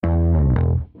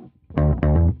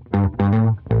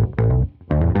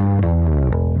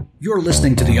You're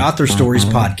listening to the Author Stories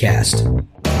Podcast,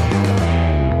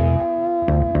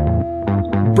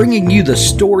 bringing you the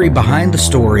story behind the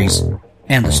stories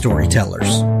and the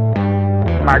storytellers.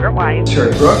 Margaret White,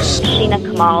 Terry Brooks, Sheena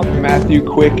Kamal, Matthew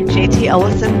Quick, JT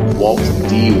Ellison, Walt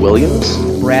D. Williams,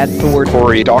 Brad Ford,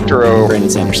 Corey Doctorow, Brandon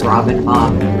Sanderson, Robin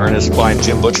Hahn, Ernest Blind,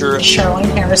 Jim Butcher, Sherwin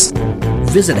Harris.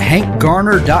 Visit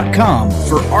hankgarner.com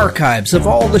for archives of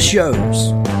all the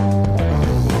shows.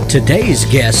 Today's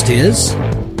guest is...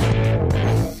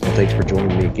 Well, thanks for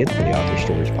joining me again for the Author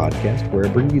Stories Podcast, where I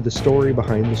bring you the story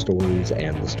behind the stories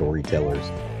and the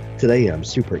storytellers. Today, I'm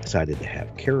super excited to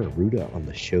have Kara Ruda on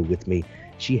the show with me.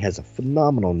 She has a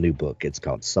phenomenal new book. It's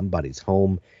called Somebody's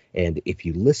Home. And if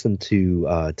you listen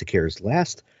to Kara's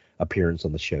last appearance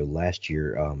on the show last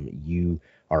year, you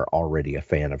are already a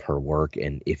fan of her work.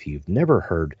 And if you've never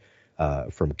heard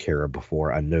from Kara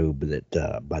before, I know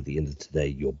that by the end of today,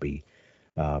 you'll be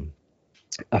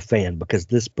a fan, because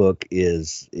this book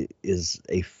is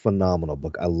a phenomenal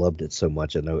book. I loved it so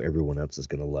much. I know everyone else is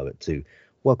going to love it too.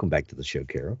 Welcome back to the show,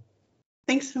 Kara.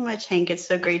 Thanks so much, Hank. It's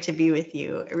so great to be with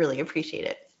you. I really appreciate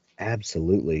it.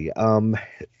 Absolutely.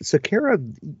 So Kara,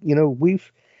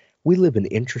 we live in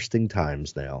interesting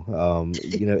times now.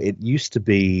 It used to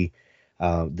be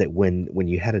that when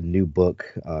you had a new book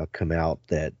come out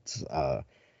that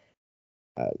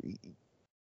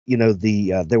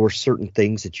there were certain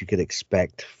things that you could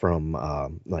expect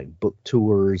from like book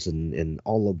tours and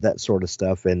all of that sort of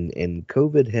stuff, and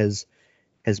COVID has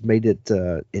made it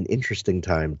an interesting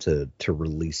time to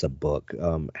release a book.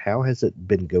 How has it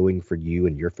been going for you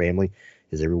and your family?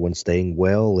 Is everyone staying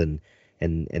well, and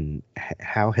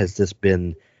how has this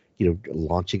been,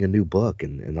 launching a new book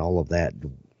and all of that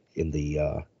in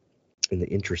the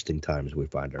interesting times we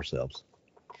find ourselves?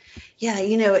 Yeah,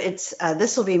 it's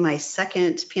this will be my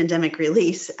second pandemic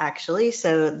release, actually.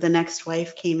 So The Next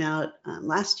Wife came out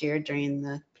last year during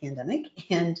the pandemic,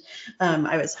 and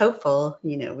I was hopeful,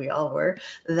 we all were,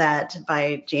 that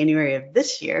by January of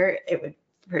this year it would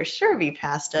for sure be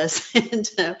past us. And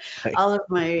all of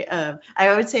my,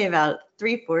 I would say about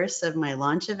 3/4 of my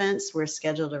launch events were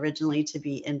scheduled originally to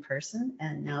be in person,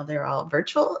 and now they're all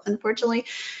virtual, unfortunately.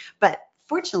 But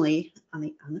fortunately,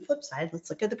 on the flip side, let's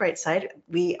look at the bright side.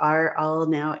 We are all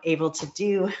now able to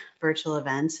do virtual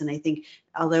events, and I think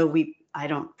although I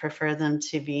don't prefer them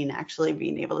to being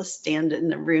able to stand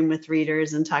in a room with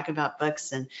readers and talk about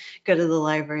books and go to the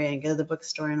library and go to the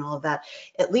bookstore and all of that,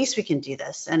 at least we can do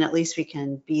this, and at least we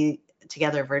can be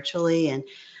together virtually. And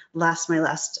my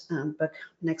last book,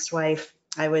 Next Wife,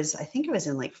 I think I was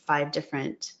in like 5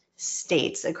 different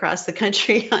states across the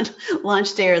country on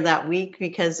launch day or that week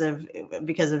because of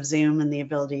Zoom and the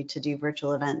ability to do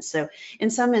virtual events. So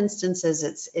in some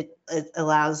instances, it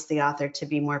allows the author to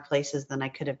be more places than I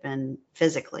could have been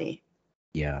physically.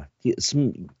 Yeah,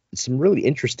 some really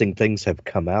interesting things have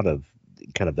come out of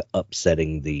kind of the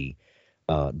upsetting the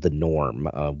norm.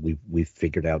 We've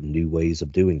figured out new ways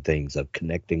of doing things, of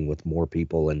connecting with more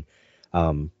people, and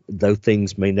though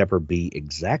things may never be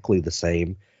exactly the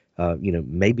same,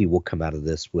 maybe we'll come out of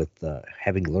this with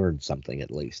having learned something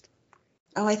at least.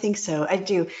 Oh, I think so. I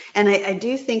do. And I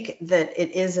do think that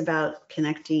it is about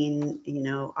connecting,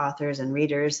 authors and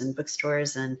readers and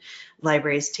bookstores and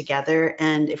libraries together.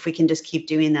 And if we can just keep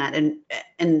doing that,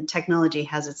 and technology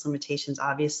has its limitations,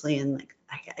 obviously, and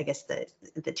I guess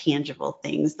the tangible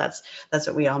things, that's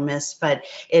what we all miss. But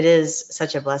it is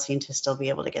such a blessing to still be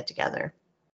able to get together.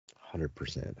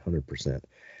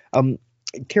 100%.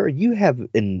 Kara, you have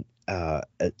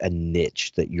a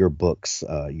niche that your books,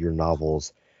 your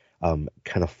novels, kind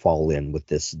of fall in with,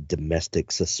 this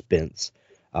domestic suspense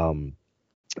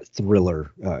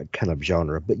thriller kind of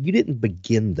genre. But you didn't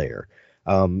begin there.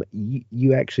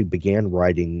 You actually began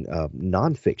writing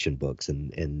nonfiction books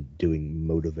and doing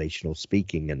motivational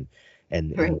speaking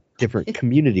and Right. different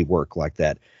community work like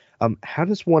that. How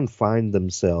does one find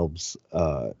themselves?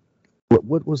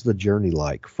 What was the journey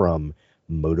like from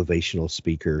motivational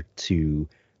speaker to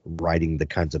writing the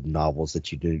kinds of novels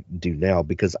that you do now?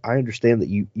 Because I understand that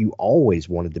you always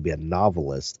wanted to be a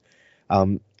novelist,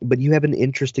 but you have an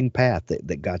interesting path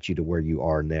that got you to where you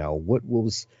are now. What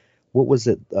was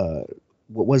it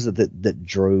that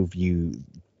drove you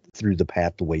through the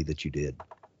path the way that you did?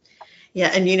 Yeah,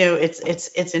 and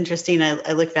it's interesting.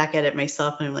 I look back at it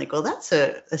myself and I'm like, well, that's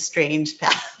a strange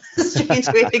path, a strange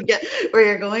way to get where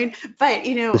you're going. But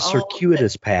the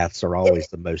circuitous paths are always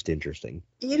the most interesting.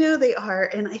 They are,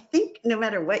 and I think no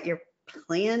matter what your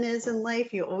plan is in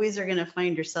life, you always are going to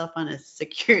find yourself on a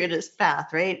circuitous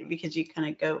path, right? Because you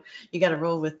kind of you got to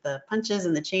roll with the punches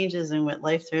and the changes and what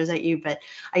life throws at you. But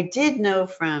I did know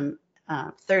from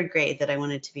third grade that I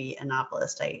wanted to be a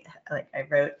novelist. I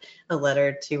wrote a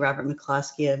letter to Robert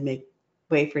McCloskey of Make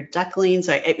Way for Ducklings.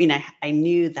 So I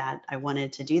knew that I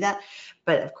wanted to do that.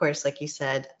 But of course, like you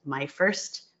said, my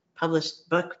first published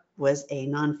book was a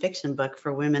nonfiction book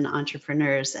for women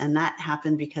entrepreneurs. And that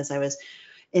happened because I was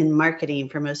in marketing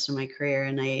for most of my career.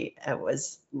 And I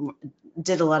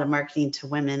did a lot of marketing to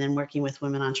women and working with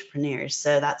women entrepreneurs.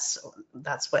 So that's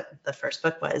what the first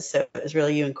book was. So it was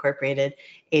really You Incorporated,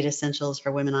 8 Essentials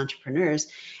for Women Entrepreneurs.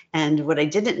 And what I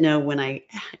didn't know when I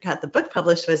got the book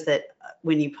published was that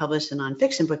when you publish a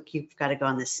nonfiction book, you've got to go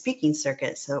on the speaking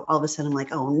circuit. So all of a sudden I'm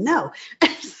like, oh no.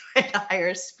 So I had to hire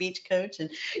a speech coach and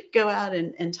go out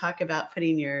and talk about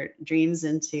putting your dreams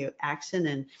into action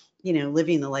and,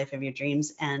 living the life of your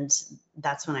dreams. And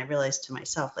that's when I realized to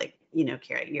myself, like,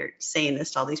 Kara, you're saying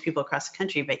this to all these people across the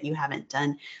country, but you haven't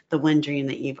done the one dream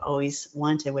that you've always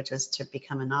wanted, which was to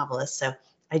become a novelist. So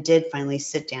I did finally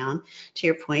sit down, to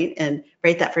your point, and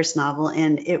write that first novel.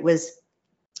 And it was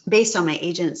based on my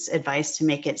agent's advice to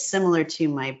make it similar to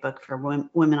my book for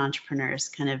women entrepreneurs,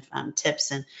 kind of tips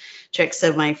and tricks.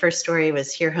 So my first story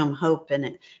was Here Home Hope, and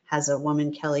it has a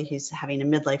woman, Kelly, who's having a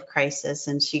midlife crisis,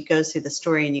 and she goes through the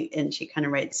story and she kind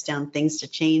of writes down things to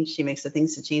change. She makes a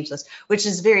things to change list, which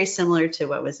is very similar to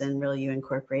what was in Real You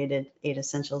Incorporated, 8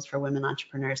 Essentials for Women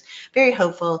Entrepreneurs. Very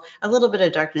hopeful, a little bit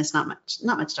of darkness, not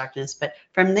much darkness, but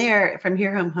from there, from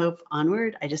Here Home Hope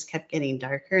onward, I just kept getting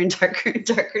darker and darker and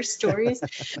darker stories.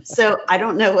 So I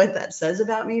don't know what that says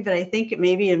about me, but I think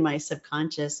maybe in my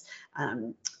subconscious,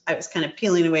 I was kind of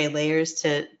peeling away layers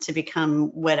to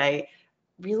become what I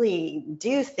really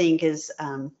do think is,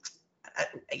 I'm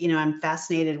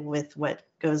fascinated with what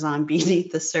goes on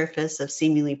beneath the surface of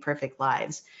seemingly perfect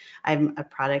lives. I'm a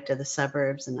product of the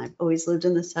suburbs, and I've always lived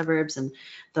in the suburbs, and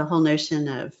the whole notion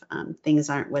of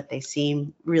things aren't what they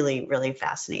seem really, really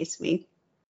fascinates me.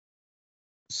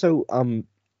 So,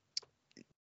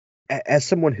 as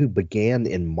someone who began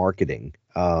in marketing,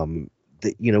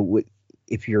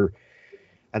 if you're,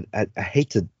 I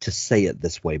hate to say it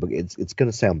this way, but it's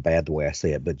going to sound bad the way I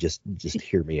say it, but just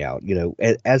hear me out.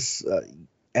 As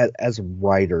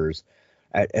writers,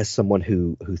 as someone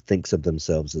who thinks of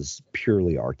themselves as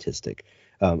purely artistic,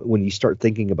 when you start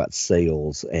thinking about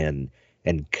sales and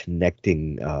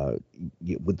connecting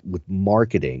with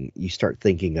marketing, you start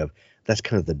thinking of that's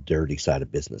kind of the dirty side of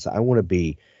business. I want to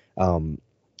be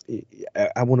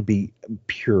a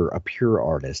pure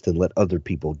artist and let other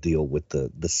people deal with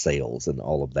the sales and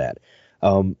all of that.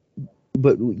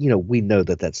 But we know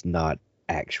that that's not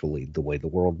actually the way the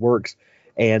world works.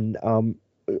 And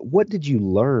what did you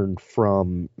learn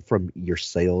from your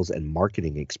sales and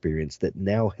marketing experience that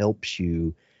now helps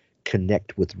you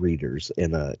connect with readers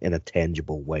in a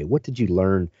tangible way? What did you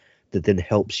learn that then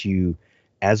helps you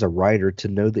as a writer to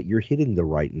know that you're hitting the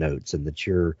right notes and that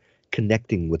you're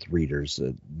connecting with readers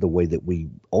the way that we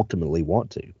ultimately want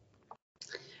to?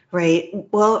 Right.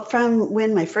 Well, from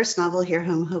when my first novel, Here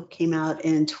Home Hope, came out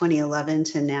in 2011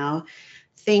 to now,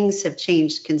 things have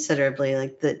changed considerably,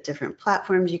 like the different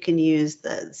platforms you can use,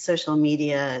 the social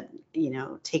media,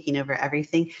 taking over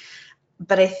everything.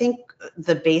 But I think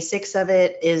the basics of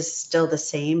it is still the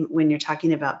same. When you're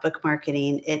talking about book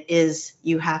marketing, it is,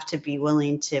 you have to be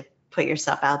willing to put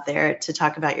yourself out there to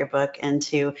talk about your book and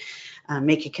to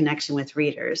make a connection with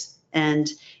readers. And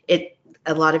a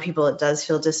lot of people, it does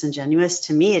feel disingenuous.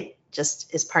 To me, it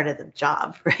just is part of the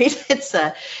job, right?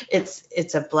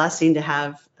 It's a blessing to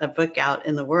have a book out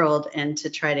in the world and to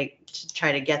try to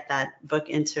get that book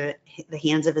into the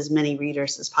hands of as many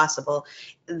readers as possible.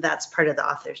 That's part of the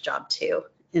author's job too,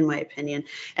 in my opinion.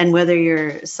 And whether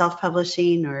you're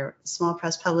self-publishing or small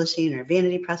press publishing or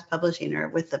vanity press publishing or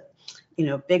with a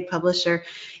big publisher,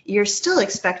 you're still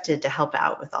expected to help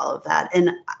out with all of that. And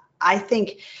I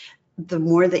think the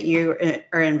more that you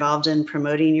are involved in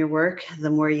promoting your work,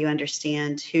 the more you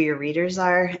understand who your readers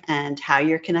are and how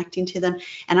you're connecting to them.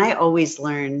 And I always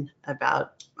learn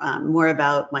about more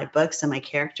about my books and my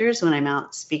characters when I'm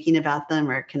out speaking about them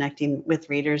or connecting with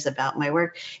readers about my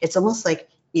work. It's almost like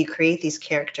you create these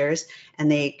characters and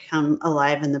they come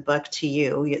alive in the book to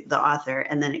you, the author,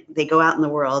 and then they go out in the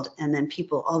world, and then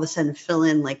people all of a sudden fill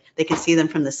in, like they can see them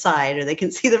from the side or they can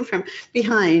see them from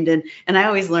behind. And I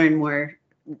always learn more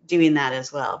doing that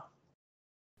as well.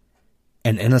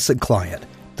 An Innocent Client,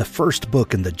 the first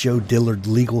book in the Joe Dillard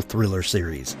legal thriller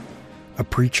series. A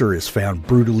preacher is found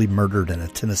brutally murdered in a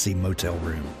Tennessee motel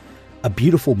room. A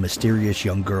beautiful, mysterious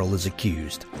young girl is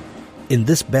accused. In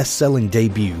this best-selling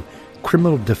debut,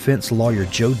 criminal defense lawyer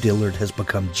Joe Dillard has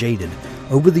become jaded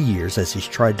over the years as he's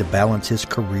tried to balance his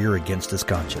career against his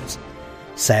conscience.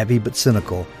 Savvy but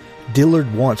cynical,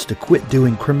 Dillard wants to quit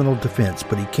doing criminal defense,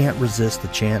 but he can't resist the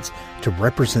chance to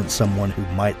represent someone who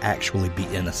might actually be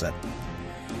innocent.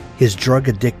 His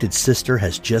drug-addicted sister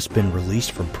has just been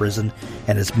released from prison,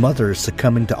 and his mother is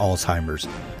succumbing to Alzheimer's,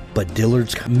 but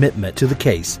Dillard's commitment to the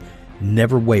case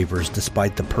never wavers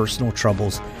despite the personal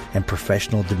troubles and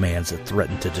professional demands that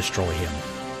threaten to destroy him.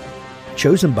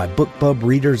 Chosen by BookBub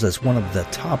readers as one of the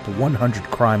top 100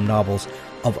 crime novels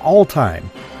of all time,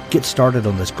 get started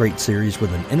on this great series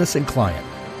with An Innocent Client,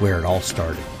 where it all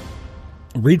started.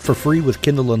 Read for free with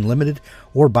Kindle Unlimited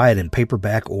or buy it in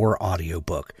paperback or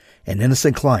audiobook. An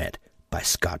Innocent Client by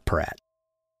Scott Pratt.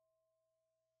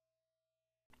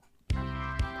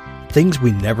 Things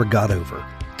We Never Got Over,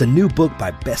 the new book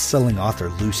by best-selling author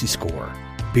Lucy Score.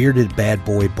 Bearded bad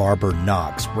boy barber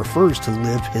Knox refers to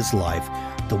live his life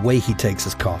the way he takes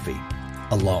his coffee,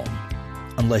 alone,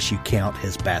 unless you count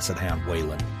his basset hound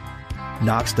Waylon.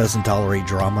 Knox doesn't tolerate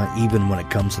drama even when it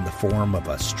comes in the form of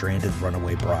a stranded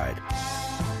runaway bride.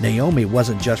 Naomi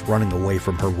wasn't just running away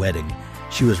from her wedding.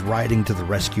 She was riding to the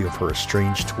rescue of her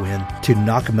estranged twin to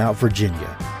Knockemout,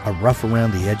 Virginia, a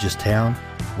rough-around-the-edges town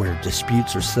where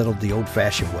disputes are settled the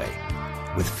old-fashioned way,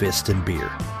 with fist and beer,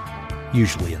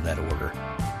 usually in that order.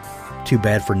 Too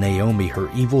bad for Naomi, her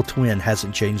evil twin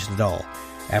hasn't changed at all.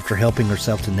 After helping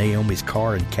herself to Naomi's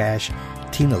car and cash,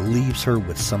 Tina leaves her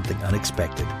with something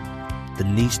unexpected. The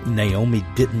niece Naomi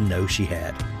didn't know she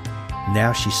had.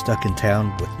 Now she's stuck in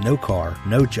town with no car,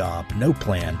 no job, no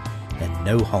plan, and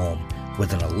no home,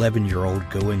 with an 11-year-old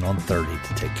going on 30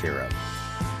 to take care of.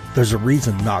 There's a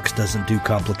reason Knox doesn't do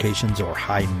complications or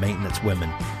high-maintenance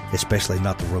women, especially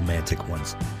not the romantic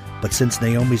ones. But since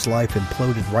Naomi's life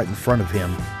imploded right in front of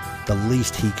him, the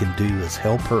least he can do is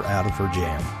help her out of her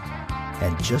jam.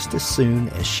 And just as soon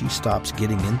as she stops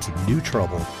getting into new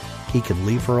trouble, he can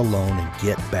leave her alone and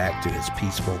get back to his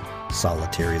peaceful,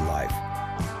 solitary life.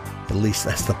 At least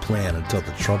that's the plan until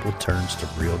the trouble turns to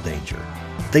real danger.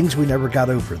 Things We Never Got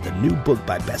Over, the new book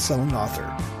by best-selling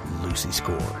author Lucy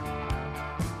Score.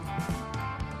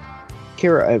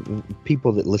 Kara,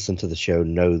 people that listen to the show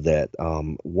know that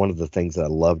one of the things that I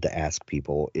love to ask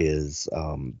people is,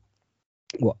 I'm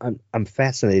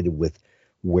fascinated with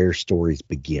where stories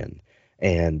begin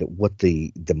and what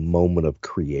the moment of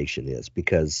creation is,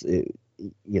 because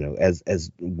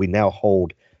as we now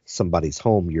hold somebody's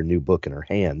home, your new book in our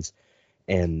hands,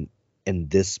 and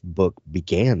this book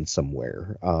began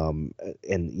somewhere, and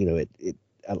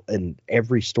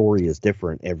every story is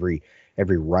different, every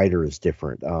writer is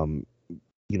different.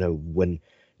 When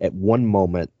at one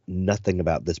moment nothing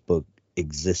about this book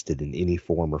existed in any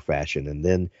form or fashion, and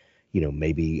then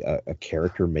maybe a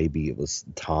character, maybe it was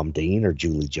Tom Dean or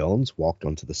Julie Jones, walked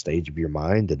onto the stage of your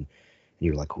mind, and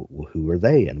you're like, well, who are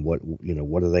they, and what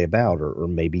are they about? Or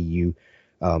maybe you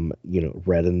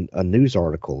read a news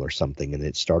article or something, and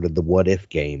it started the What If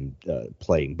game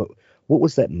playing. But what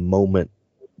was that moment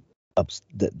of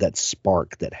that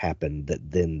spark that happened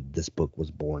that then this book was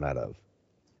born out of?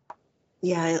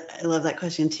 Yeah, I love that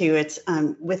question too. It's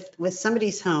with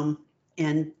somebody's home,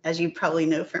 and as you probably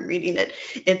know from reading it,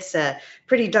 it's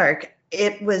pretty dark.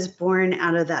 It was born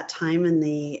out of that time in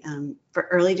the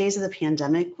early days of the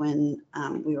pandemic when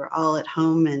we were all at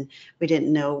home and we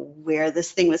didn't know where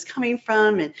this thing was coming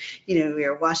from, and we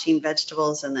were washing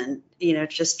vegetables and then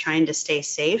just trying to stay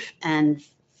safe, and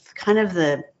kind of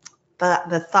the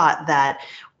thought that,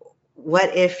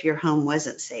 what if your home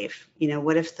wasn't safe?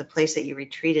 What if the place that you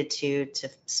retreated to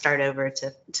start over,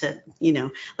 to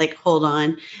hold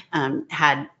on,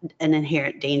 had an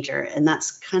inherent danger? And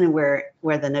that's kind of where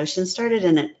the notion started.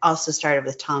 And it also started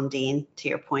with Tom Dean. To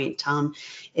your point, Tom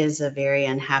is a very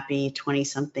unhappy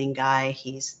 20-something guy.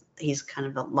 He's kind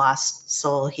of a lost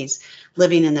soul. He's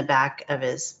living in the back of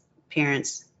his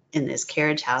parents, in his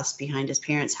carriage house behind his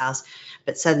parents' house.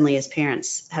 But suddenly his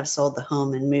parents have sold the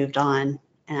home and moved on,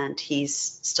 and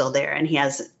he's still there, and he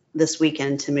has this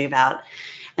weekend to move out.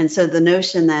 And so the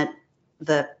notion that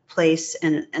the place,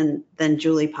 and then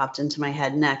Julie popped into my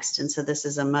head next. And so this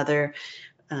is a mother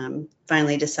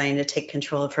finally deciding to take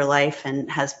control of her life, and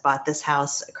has bought this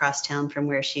house across town from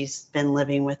where she's been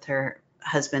living with her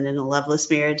husband in a loveless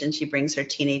marriage. And she brings her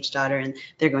teenage daughter, and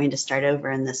they're going to start over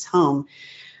in this home.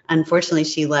 Unfortunately,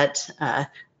 she let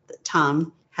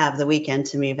Tom have the weekend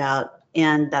to move out.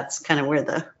 And that's kind of where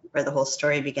the whole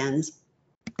story begins.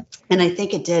 And I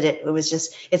think it was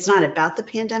just, it's not about the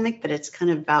pandemic, but it's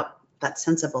kind of about that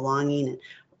sense of belonging and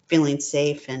feeling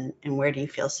safe, and where do you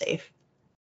feel safe?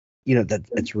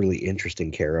 That's really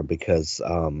interesting, Kara, because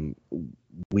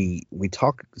we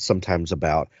talk sometimes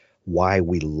about why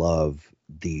we love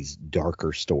these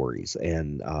darker stories,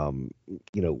 and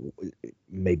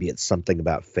maybe it's something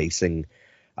about facing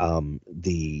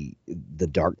the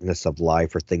darkness of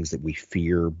life, or things that we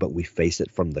fear, but we face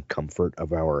it from the comfort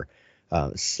of our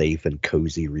safe and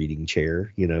cozy reading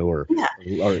chair, Yeah. or Yeah.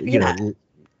 you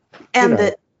And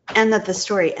know, that the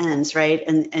story ends, right?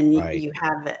 And right. you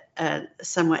have a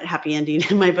somewhat happy ending.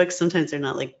 In my books, sometimes they're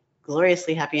not like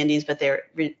gloriously happy endings, but they're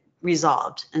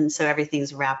resolved, and so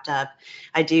everything's wrapped up.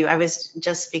 I was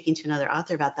just speaking to another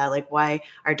author about that, like why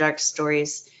are dark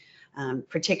stories,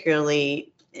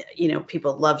 particularly,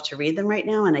 people love to read them right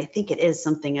now. And I think it is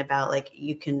something about, like,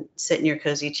 you can sit in your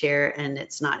cozy chair and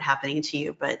it's not happening to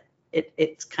you, but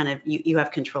it's kind of, you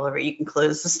have control over it. You can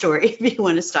close the story if you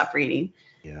want to stop reading.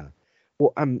 Yeah.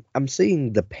 Well, I'm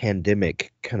seeing the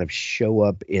pandemic kind of show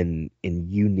up in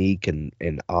unique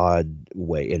and odd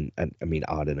way, and I mean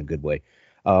odd in a good way,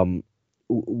 um,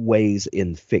 ways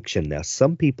in fiction. Now,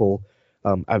 some people,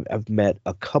 I've met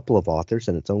a couple of authors,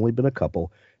 and it's only been a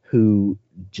couple, who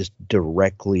just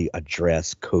directly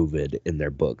address COVID in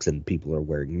their books, and people are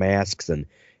wearing masks, and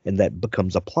that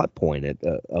becomes a plot point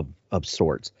of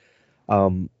sorts.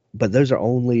 But those are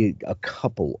only a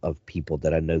couple of people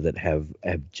that I know that have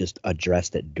just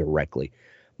addressed it directly.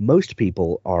 Most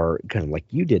people are kind of like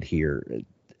you did here,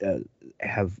 uh,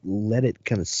 have let it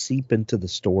kind of seep into the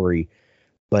story,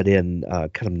 but in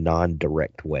kind of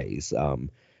non-direct ways.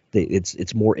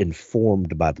 It's more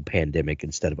informed by the pandemic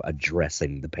instead of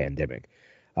addressing the pandemic.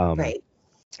 Um, Right.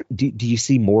 do you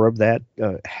see more of that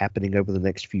happening over the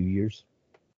next few years?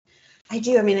 I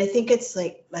do. I mean, I think it's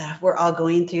like, we're all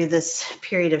going through this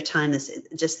period of time,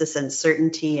 this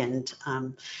uncertainty, and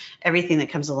everything that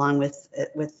comes along with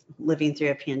living through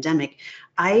a pandemic.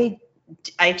 I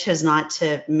I chose not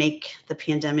to make the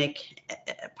pandemic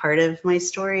a part of my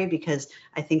story, because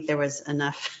I think there was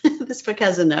enough. This book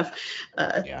has enough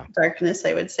Yeah. darkness,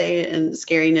 I would say, and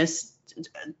scariness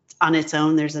on its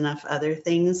own. There's enough other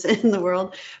things in the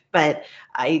world, but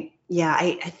I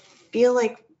feel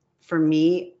like, for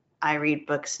me, I read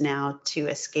books now to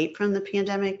escape from the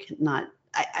pandemic.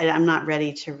 I'm not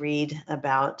ready to read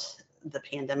about the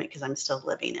pandemic because I'm still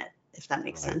living it, if that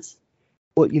makes Right. sense.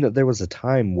 Well, there was a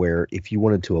time where if you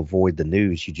wanted to avoid the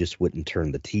news, you just wouldn't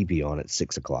turn the TV on at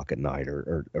 6 o'clock at night,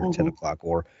 or 10 Mhm. o'clock,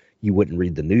 or you wouldn't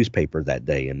read the newspaper that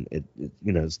day. And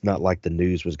it's not like the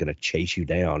news was going to chase you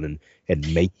down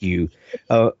and make you.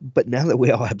 But now that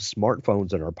we all have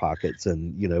smartphones in our pockets,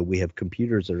 and we have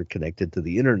computers that are connected to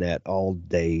the internet all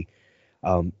day,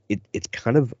 it's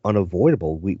kind of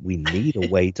unavoidable. We need a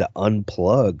way to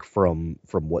unplug from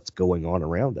what's going on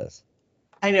around us.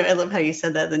 I know. I love how you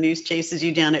said that. The news chases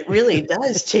you down. It really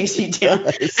does chase you down.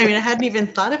 I mean, I hadn't even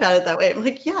thought about it that way. I'm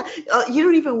like, yeah, you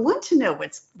don't even want to know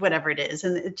whatever it is.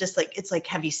 And it's like,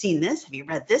 have you seen this? Have you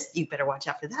read this? You better watch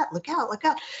out for that. Look out, look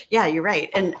out. Yeah, you're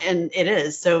right. And it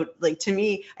is. So, like, to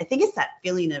me, I think it's that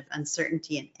feeling of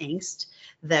uncertainty and angst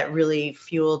that really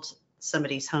fueled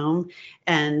somebody's home.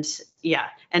 And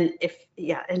and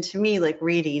to me, like,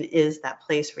 reading is that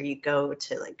place where you go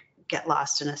to, like, get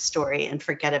lost in a story and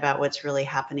forget about what's really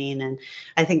happening. And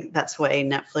I think that's why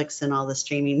Netflix and all the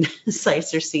streaming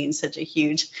sites are seeing such a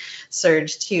huge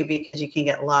surge too, because you can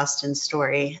get lost in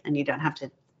story and you don't have to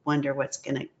wonder what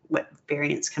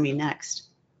variant's coming next.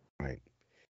 Right.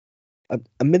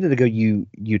 A minute ago,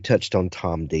 you touched on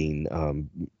Tom Dean,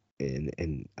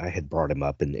 and I had brought him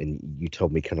up, and you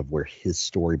told me kind of where his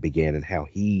story began and how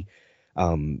he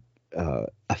um,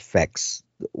 affects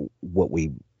what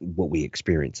we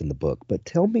experience in the book. But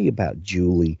tell me about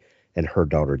Julie and her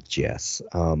daughter Jess.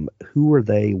 Who are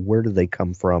they? Where do they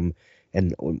come from?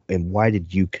 And why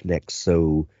did you connect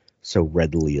so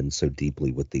readily and so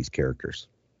deeply with these characters?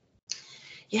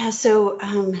 Yeah, so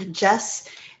Jess,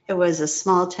 it was a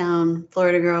small town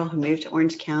Florida girl who moved to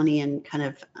Orange County and kind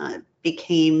of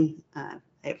became,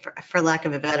 for lack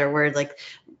of a better word, like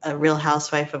a real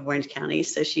housewife of Orange County.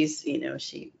 So she's,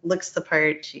 she looks the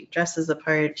part, she dresses the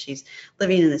part, she's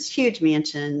living in this huge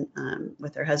mansion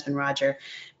with her husband, Roger,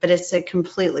 but it's a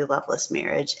completely loveless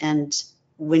marriage. And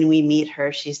when we meet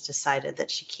her, she's decided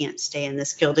that she can't stay in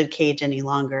this gilded cage any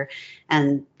longer,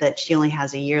 and that she only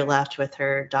has a year left with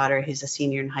her daughter, who's a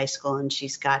senior in high school, and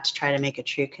she's got to try to make a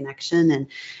true connection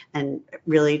and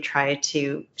really try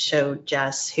to show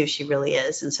Jess who she really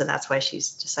is. And so that's why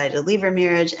she's decided to leave her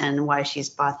marriage, and why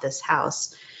she's bought this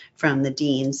house from the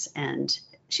Deans, and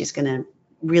she's going to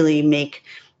really make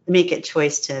a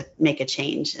choice to make a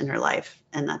change in her life.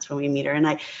 And that's when we meet her. And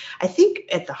I think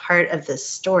at the heart of this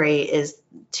story is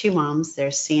two moms.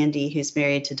 There's Sandy, who's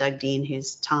married to Doug Dean,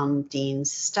 who's Tom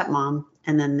Dean's stepmom.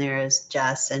 And then there's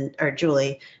Jess, or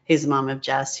Julie, who's the mom of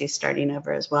Jess, who's starting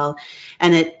over as well.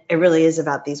 And it really is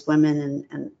about these women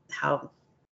and how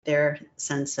their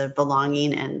sense of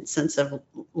belonging and sense of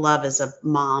love as a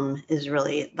mom is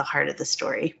really the heart of the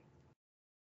story.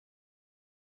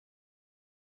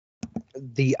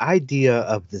 The idea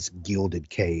of this gilded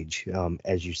cage,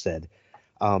 as you said,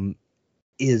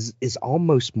 is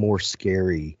almost more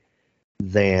scary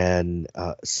than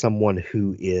someone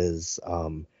who is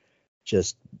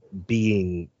just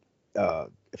being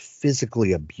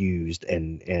physically abused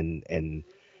and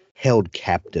held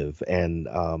captive,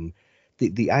 and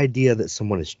the idea that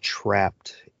someone is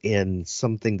trapped in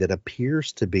something that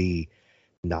appears to be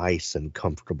nice and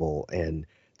comfortable, and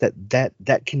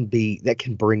that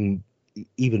can bring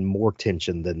even more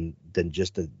tension than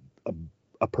just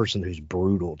a person who's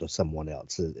brutal to someone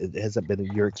else. Has that been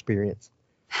your experience?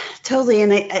 Totally.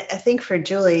 And I think for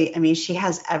Julie, I mean, she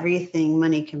has everything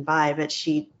money can buy, but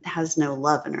she has no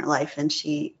love in her life, and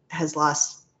she has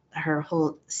lost her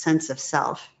whole sense of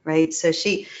self, right? So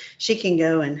she can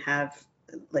go and have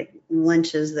like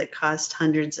lunches that cost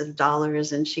hundreds of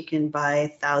dollars, and she can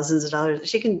buy thousands of dollars.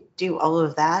 She can do all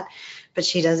of that, but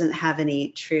she doesn't have any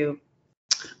true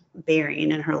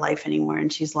bearing in her life anymore,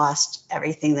 and she's lost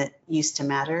everything that used to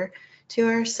matter to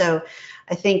her. So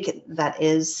I think that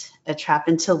is a trap,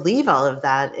 and to leave all of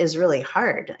that is really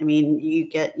hard. I mean, you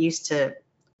get used to,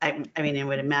 I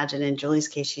would imagine in Julie's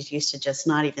case, she's used to just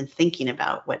not even thinking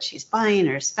about what she's buying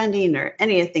or spending or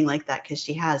anything like that, because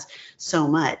she has so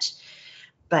much.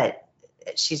 But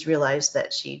she's realized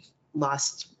that she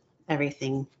lost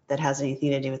everything that has anything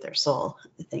to do with her soul,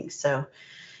 I think. So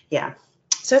yeah.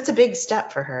 So it's a big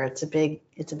step for her. It's a big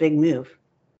move.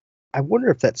 I wonder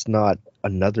if that's not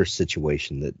another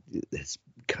situation that is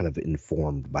kind of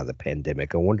informed by the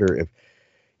pandemic. I wonder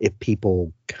if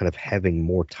people kind of having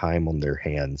more time on their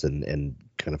hands and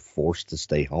kind of forced to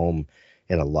stay home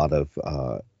in a lot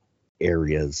of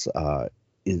areas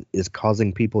is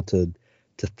causing people to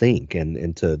think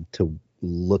and to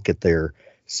look at their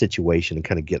situation and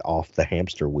kind of get off the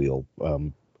hamster wheel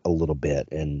a little bit.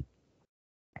 And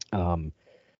that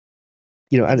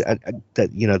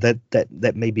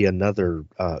may be another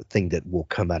thing that will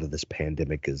come out of this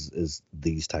pandemic is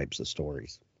these types of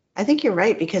stories. I think you're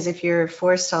right, because if you're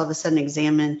forced to all of a sudden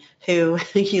examine who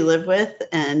you live with,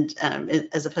 and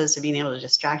as opposed to being able to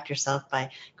distract yourself by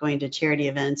going to charity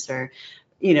events or,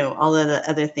 all of the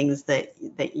other things that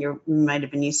you might have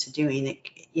been used to doing,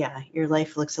 your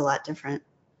life looks a lot different.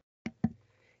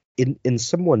 In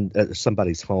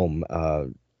somebody's home,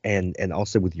 and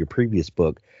also with your previous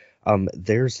book,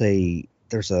 there's a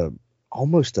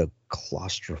almost a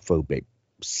claustrophobic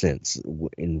sense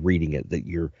in reading it, that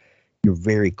you're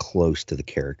very close to the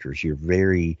characters. You're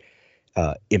very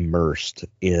immersed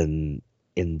in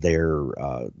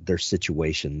their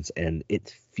situations, and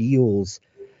it feels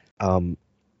I'm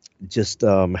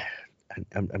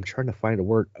trying to find a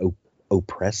word,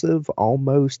 oppressive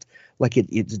almost, like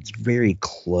it's very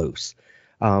close.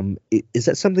 Is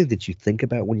that something that you think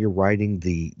about when you're writing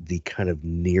the kind of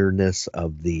nearness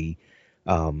of the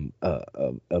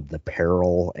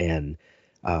peril, and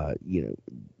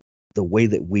the way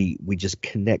that we just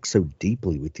connect so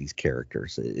deeply with these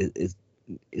characters?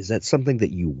 Is that something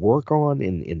that you work on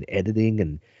in editing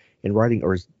and in writing,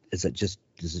 or does it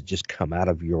just come out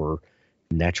of your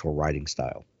natural writing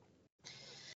style?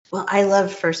 Well, I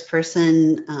love first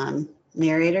person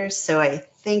narrators, so I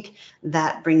think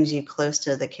that brings you close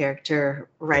to the character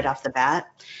right off the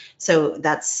bat. So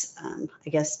that's I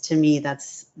guess to me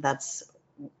that's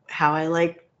how I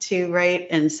like to write,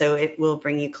 and so it will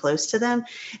bring you close to them.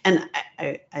 And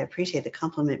I appreciate the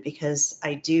compliment, because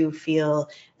I do feel,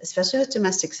 especially with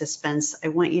domestic suspense, I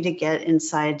want you to get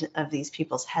inside of these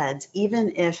people's heads,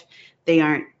 even if they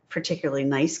aren't particularly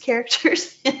nice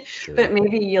characters. Sure. But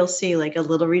maybe you'll see like a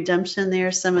little redemption there.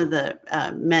 Some of the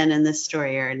men in this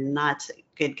story are not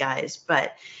good guys,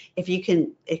 but if you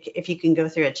can go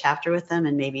through a chapter with them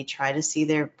and maybe try to see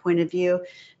their point of view,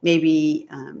 maybe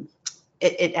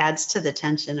it adds to the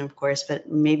tension, of course,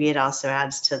 but maybe it also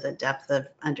adds to the depth of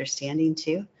understanding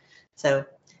too. So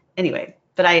anyway,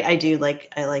 but I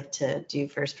like to do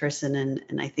first person,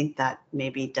 and I think that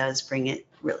maybe does bring it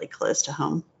really close to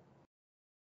home.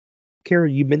 Kara,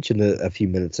 you mentioned a few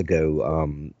minutes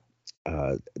ago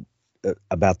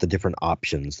about the different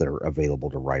options that are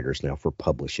available to writers now for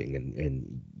publishing,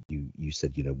 and you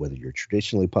said, whether you're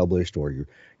traditionally published or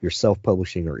you're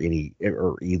self-publishing or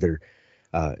either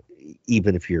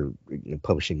even if you're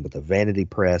publishing with a vanity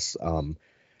press.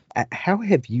 How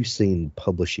have you seen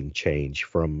publishing change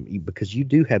because you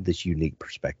do have this unique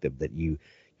perspective that you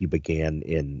began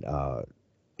in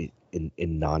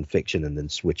nonfiction and then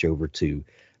switch over to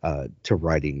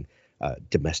writing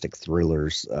domestic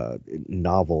thrillers,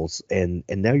 novels, and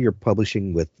now you're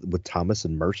publishing with Thomas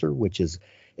and Mercer, which is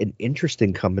an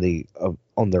interesting company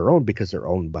on their own because they're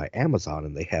owned by Amazon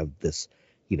and they have this,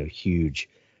 huge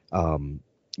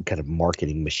kind of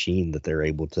marketing machine that they're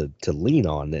able to lean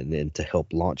on and to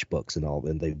help launch books and all,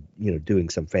 and they doing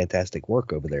some fantastic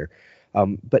work over there.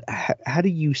 But how do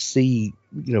you see,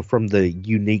 from the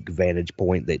unique vantage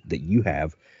point that you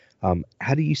have,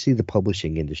 how do you see the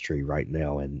publishing industry right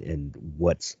now, and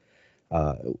what's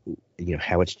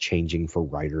how it's changing for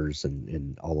writers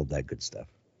and all of that good stuff?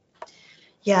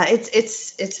 Yeah,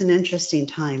 it's an interesting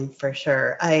time for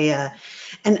sure.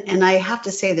 And I have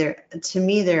to say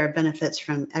there are benefits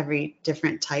from every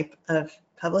different type of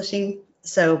publishing.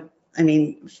 So, I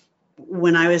mean,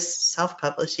 when I was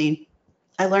self-publishing,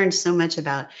 I learned so much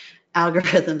about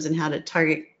algorithms and how to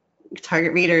target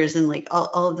readers and like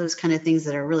all of those kind of things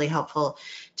that are really helpful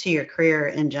to your career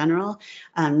in general.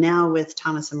 Now with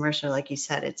Thomas and Mercer, like you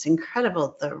said, it's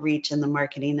incredible, the reach and the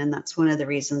marketing. And that's one of the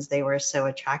reasons they were so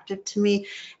attractive to me.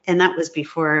 And that was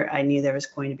before I knew there was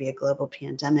going to be a global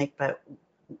pandemic. But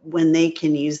when they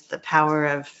can use the power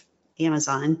of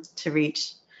Amazon to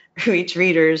reach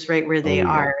readers right where they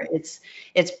are, it's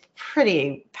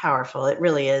pretty powerful. It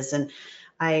really is. And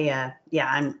I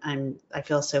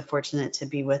feel so fortunate to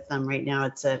be with them right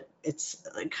now. It's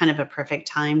kind of a perfect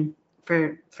time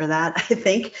for that, I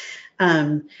think.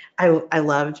 I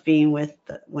loved being with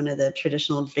one of the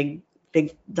traditional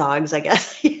big dogs, I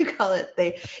guess you call it.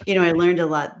 I learned a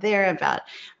lot there about,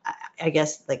 I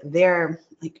guess, like the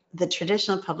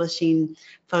traditional publishing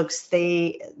folks,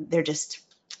 they're just,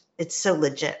 it's so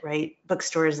legit, right?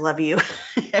 Bookstores love you.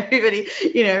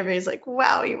 Everybody's like,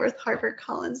 wow, you're with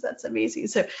HarperCollins. That's amazing.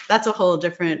 So that's a whole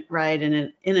different ride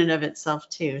in and of itself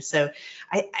too. So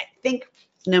I think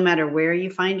no matter where you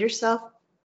find yourself,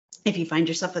 if you find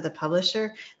yourself with a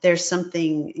publisher, there's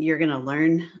something you're going to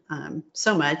learn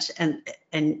so much.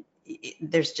 And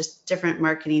there's just different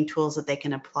marketing tools that they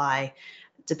can apply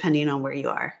depending on where you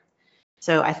are.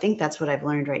 So I think that's what I've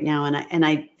learned right now. And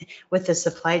I with the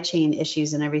supply chain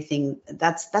issues and everything,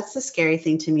 that's the scary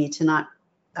thing to me, to not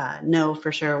know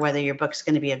for sure whether your book's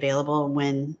going to be available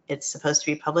when it's supposed to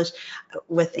be published.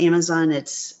 With Amazon,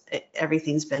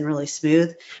 everything's been really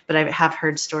smooth, but I have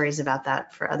heard stories about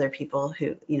that for other people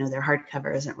who, their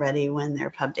hardcover isn't ready when their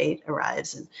pub date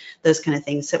arrives and those kind of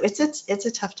things. So it's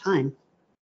a tough time.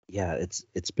 Yeah,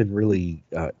 it's been really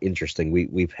interesting.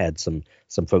 We've had some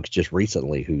folks just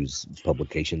recently whose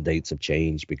publication dates have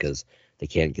changed because they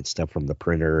can't get stuff from the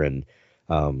printer, and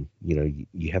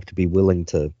you have to be willing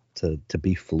to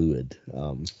be fluid.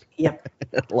 Yep.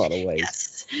 In a lot of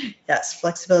ways. Yes,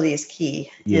 flexibility is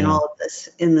key in all of this,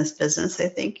 in this business, I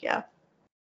think. Yeah.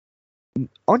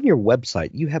 On your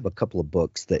website, you have a couple of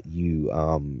books that you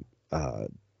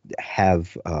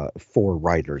have for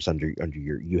writers under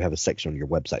you have a section on your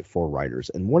website for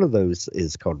writers, and one of those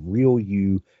is called Real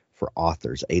You for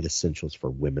Authors: 8 Essentials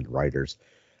for Women Writers.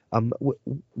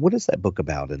 What is that book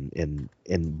about, and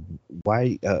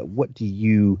why? What do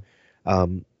you?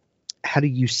 How do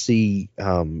you see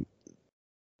that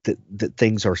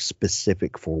things are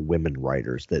specific for women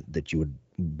writers that you would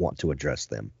want to address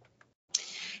them?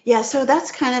 Yeah, so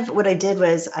that's kind of what I did.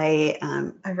 Was I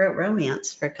wrote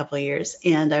romance for a couple of years,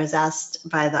 and I was asked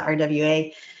by the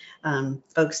RWA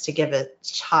folks to give a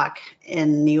talk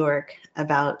in New York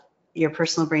about your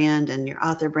personal brand and your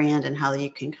author brand and how you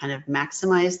can kind of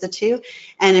maximize the two.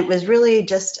 And it was really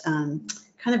just kind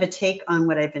of a take on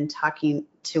what I've been talking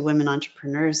to women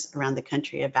entrepreneurs around the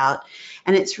country about.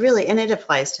 And it's really, and it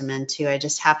applies to men too. I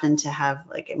just happen to have,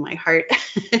 like, in my heart,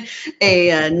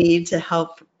 a need to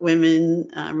help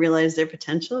women realize their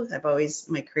potential.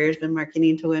 My career's been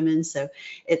marketing to women. So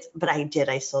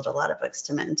I sold a lot of books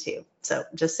to men too. So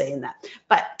just saying that,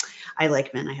 but I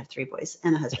like men. I have 3 boys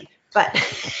and a husband. But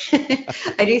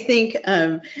I do think,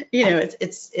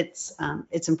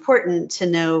 it's important to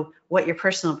know what your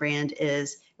personal brand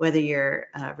is, whether you're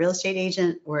a real estate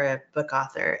agent or a book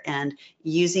author, and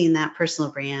using that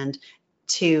personal brand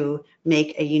to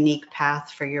make a unique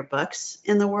path for your books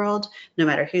in the world, no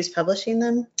matter who's publishing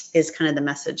them, is kind of the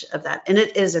message of that. And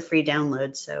it is a free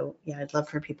download. So yeah, I'd love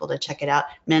for people to check it out,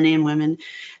 men and women.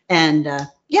 And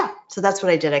so that's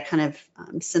what I did. I kind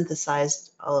of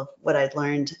synthesized all of what I'd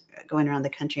learned going around the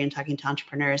country and talking to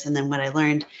entrepreneurs, and then what I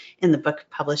learned in the book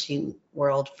publishing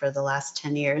world for the last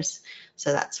 10 years.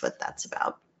 So that's what that's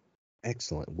about.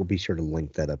 Excellent. We'll be sure to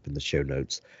link that up in the show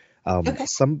notes. Okay.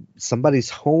 Somebody's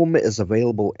home is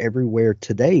available everywhere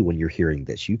today. When you're hearing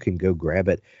this, you can go grab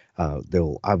it.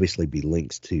 There'll obviously be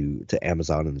links to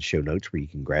Amazon in the show notes where you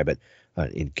can grab it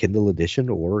in Kindle edition,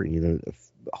 or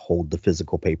hold the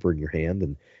physical paper in your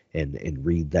hand and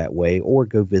read that way, or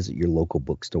go visit your local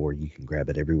bookstore. You can grab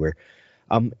it everywhere.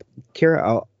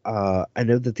 Kara, I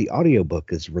know that the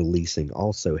audiobook is releasing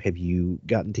also. Have you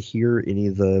gotten to hear any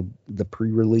of the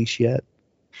pre-release yet?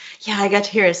 Yeah, I got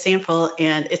to hear a sample,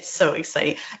 and it's so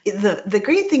exciting. The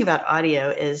great thing about audio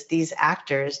is these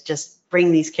actors just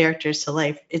bring these characters to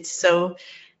life. It's so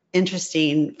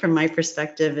interesting from my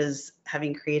perspective as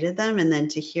having created them, and then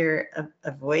to hear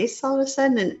a voice all of a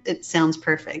sudden, and it sounds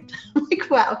perfect. I'm like,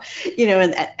 wow,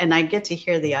 and I get to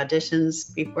hear the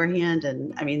auditions beforehand,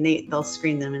 and I mean they'll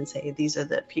screen them and say these are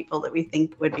the people that we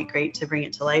think would be great to bring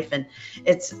it to life, and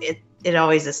it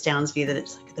always astounds me that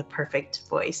it's like the perfect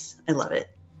voice. I love it.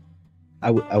 I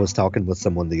was talking with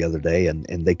someone the other day, and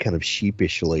they kind of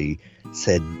sheepishly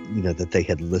said, that they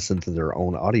had listened to their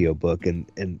own audiobook,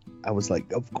 and I was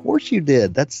like, of course you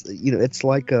did. That's, it's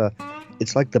like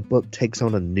the book takes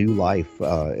on a new life,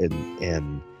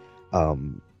 and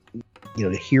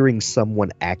hearing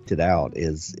someone act it out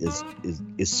is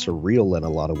surreal in a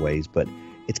lot of ways, but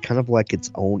it's kind of like its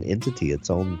own entity,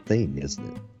 its own thing,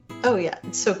 isn't it? Oh yeah,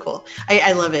 it's so cool.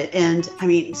 I love it, and I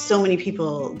mean, so many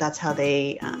people, that's how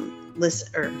they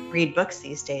listen or read books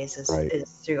these days is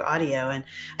through audio. And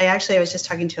I was just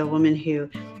talking to a woman who,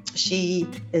 she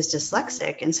is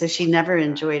dyslexic, and so she never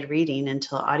enjoyed reading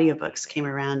until audiobooks came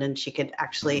around and she could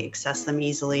actually access them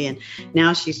easily. And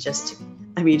now she's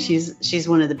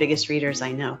one of the biggest readers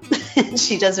I know.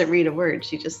 She doesn't read a word,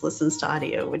 she just listens to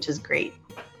audio, which is great.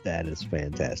 That is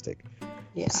fantastic.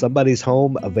 Yeah. Somebody's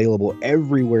Home, available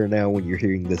everywhere now. When you're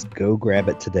hearing this, go grab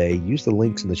it today. Use the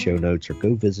links in the show notes, or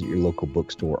go visit your local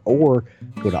bookstore, or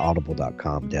go to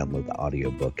audible.com, download the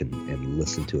audiobook and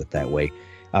listen to it that way.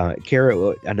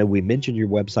 Kara, I know we mentioned your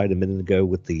website a minute ago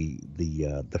with the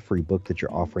free book that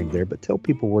you're offering there, but tell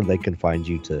people where they can find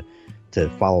you to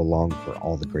follow along for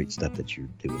all the great stuff that you're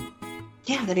doing.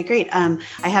 Yeah, that'd be great. I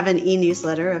have an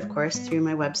e-newsletter, of course, through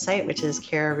my website, which is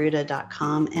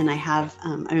kararuda.com. And I have,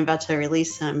 I'm about to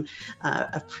release a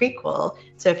prequel.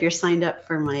 So if you're signed up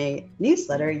for my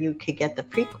newsletter, you could get the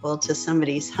prequel to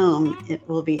Somebody's Home. It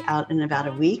will be out in about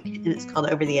a week, and it's called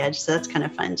Over the Edge. So that's kind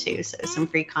of fun too. So some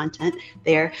free content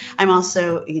there. I'm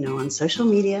also, on social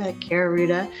media, Kara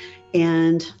Ruda,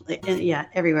 and yeah,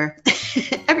 everywhere,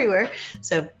 everywhere.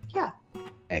 So yeah.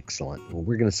 Excellent. Well,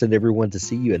 we're going to send everyone to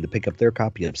see you and to pick up their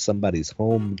copy of Somebody's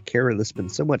Home. Kara, this has been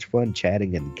so much fun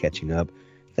chatting and catching up.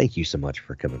 Thank you so much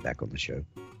for coming back on the show.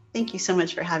 Thank you so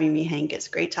much for having me, Hank. It's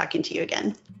great talking to you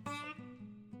again.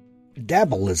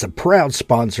 Dabble is a proud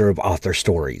sponsor of Author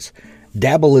Stories.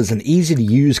 Dabble is an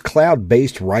easy-to-use,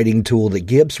 cloud-based writing tool that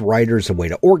gives writers a way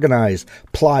to organize,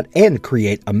 plot, and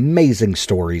create amazing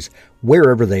stories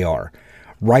wherever they are.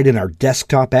 Write in our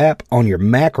desktop app on your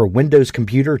Mac or Windows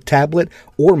computer, tablet,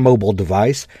 or mobile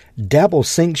device. Dabble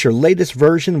syncs your latest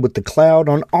version with the cloud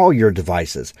on all your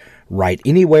devices. Write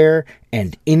anywhere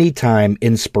and anytime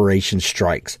inspiration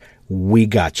strikes. We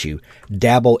got you.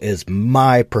 Dabble is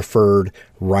my preferred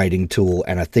writing tool,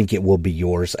 and I think it will be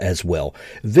yours as well.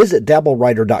 Visit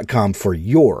dabblewriter.com for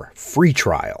your free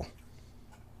trial.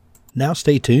 Now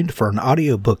stay tuned for an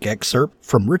audiobook excerpt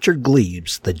from Richard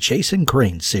Gleaves' The Jason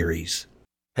Crane series.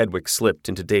 Hedwig slipped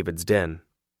into David's den,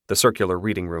 the circular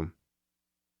reading room.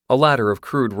 A ladder of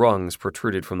crude rungs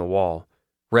protruded from the wall,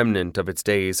 remnant of its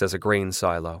days as a grain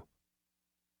silo.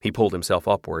 He pulled himself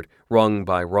upward, rung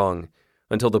by rung,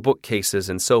 until the bookcases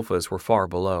and sofas were far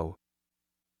below.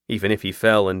 Even if he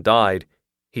fell and died,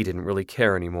 he didn't really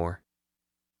care anymore.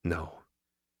 No,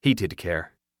 he did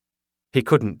care. He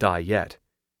couldn't die yet.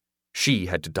 She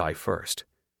had to die first.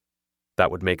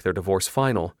 That would make their divorce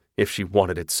final, if she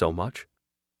wanted it so much.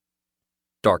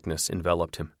 Darkness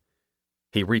enveloped him.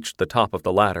 He reached the top of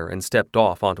the ladder and stepped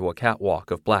off onto a catwalk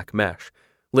of black mesh,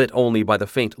 lit only by the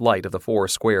faint light of the 4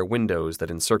 square windows that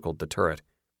encircled the turret.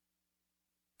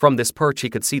 From this perch he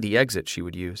could see the exit she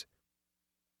would use.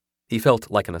 He felt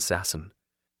like an assassin,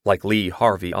 like Lee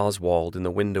Harvey Oswald in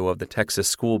the window of the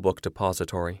Texas Schoolbook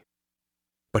Depository.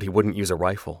 But he wouldn't use a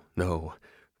rifle. No,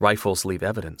 rifles leave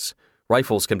evidence.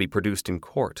 Rifles can be produced in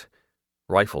court.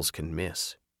 Rifles can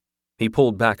miss. He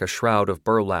pulled back a shroud of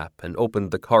burlap and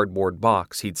opened the cardboard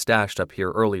box he'd stashed up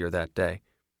here earlier that day.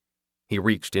 He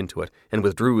reached into it and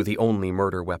withdrew the only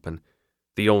murder weapon,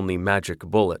 the only magic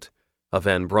bullet a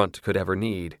Van Brunt could ever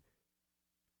need.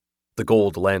 The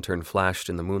gold lantern flashed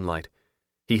in the moonlight.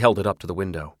 He held it up to the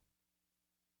window.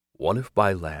 1 if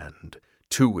by land,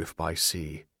 2 if by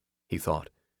sea, he thought,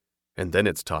 and then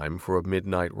it's time for a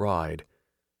midnight ride.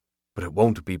 But it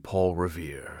won't be Paul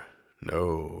Revere.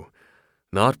 No,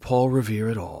 not Paul Revere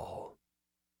at all.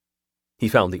 He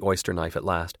found the oyster knife at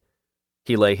last.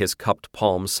 He lay his cupped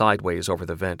palm sideways over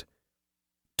the vent.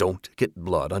 "Don't get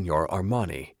blood on your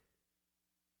Armani,"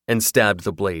 and stabbed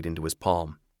the blade into his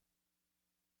palm.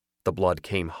 The blood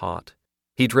came hot.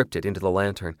 He dripped it into the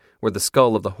lantern, where the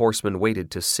skull of the horseman waited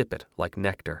to sip it like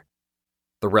nectar.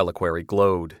 The reliquary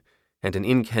glowed, and an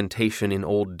incantation in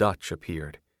Old Dutch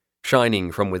appeared,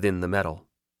 shining from within the metal.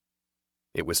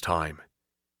 It was time.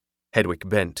 Hedwig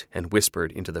bent and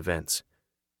whispered into the vents.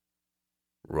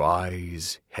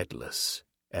 "Rise, headless,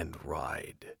 and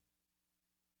ride."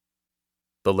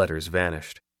 The letters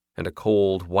vanished, and a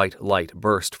cold white light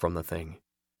burst from the thing.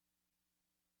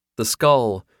 The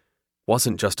skull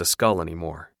wasn't just a skull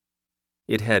anymore.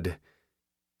 It had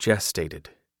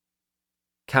gestated.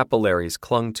 Capillaries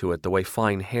clung to it the way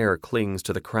fine hair clings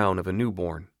to the crown of a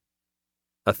newborn.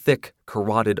 A thick,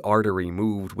 carotid artery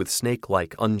moved with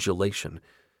snake-like undulation,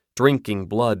 drinking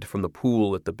blood from the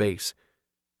pool at the base,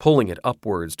 pulling it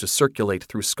upwards to circulate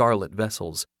through scarlet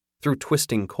vessels, through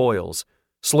twisting coils,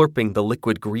 slurping the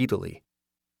liquid greedily,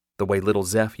 the way little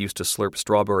Zeph used to slurp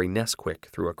strawberry Nesquik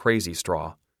through a crazy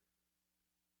straw.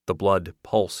 The blood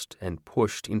pulsed and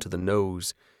pushed into the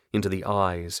nose, into the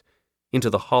eyes,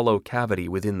 into the hollow cavity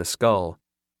within the skull.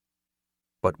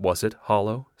 But was it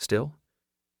hollow still?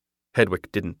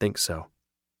 Hedwig didn't think so.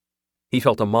 He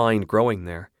felt a mind growing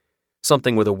there,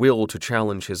 something with a will to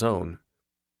challenge his own.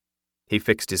 He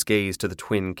fixed his gaze to the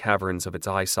twin caverns of its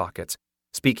eye sockets,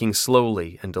 speaking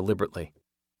slowly and deliberately.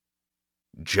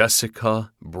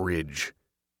 "Jessica Bridge."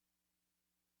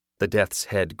 The death's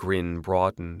head grin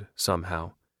broadened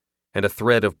somehow, and a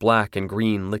thread of black and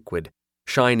green liquid,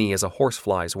 shiny as a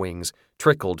horsefly's wings,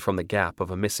 trickled from the gap of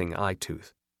a missing eye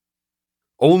tooth.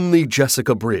 "Only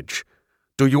Jessica Bridge.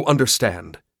 Do you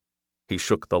understand?" He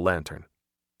shook the lantern.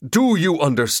 "Do you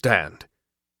understand?"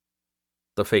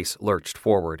 The face lurched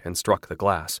forward and struck the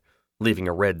glass, leaving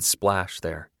a red splash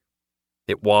there.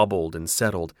 It wobbled and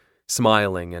settled,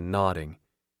 smiling and nodding.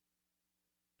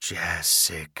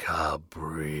 "Jessica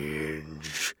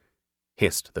Bridge,"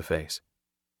 hissed the face.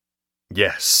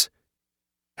 "Yes."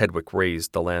 Hedwig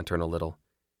raised the lantern a little.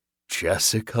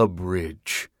 "Jessica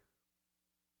Bridge."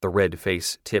 The red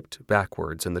face tipped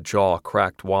backwards and the jaw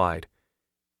cracked wide.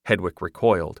 Hedwig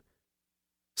recoiled.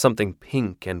 Something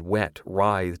pink and wet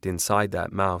writhed inside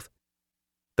that mouth.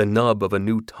 The nub of a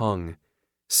new tongue,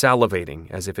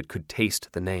 salivating as if it could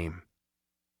taste the name.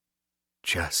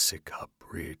 "Jessica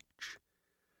Bridge.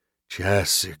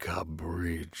 Jessica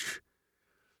Bridge.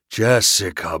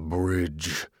 Jessica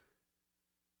Bridge.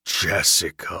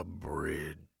 Jessica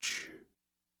Bridge."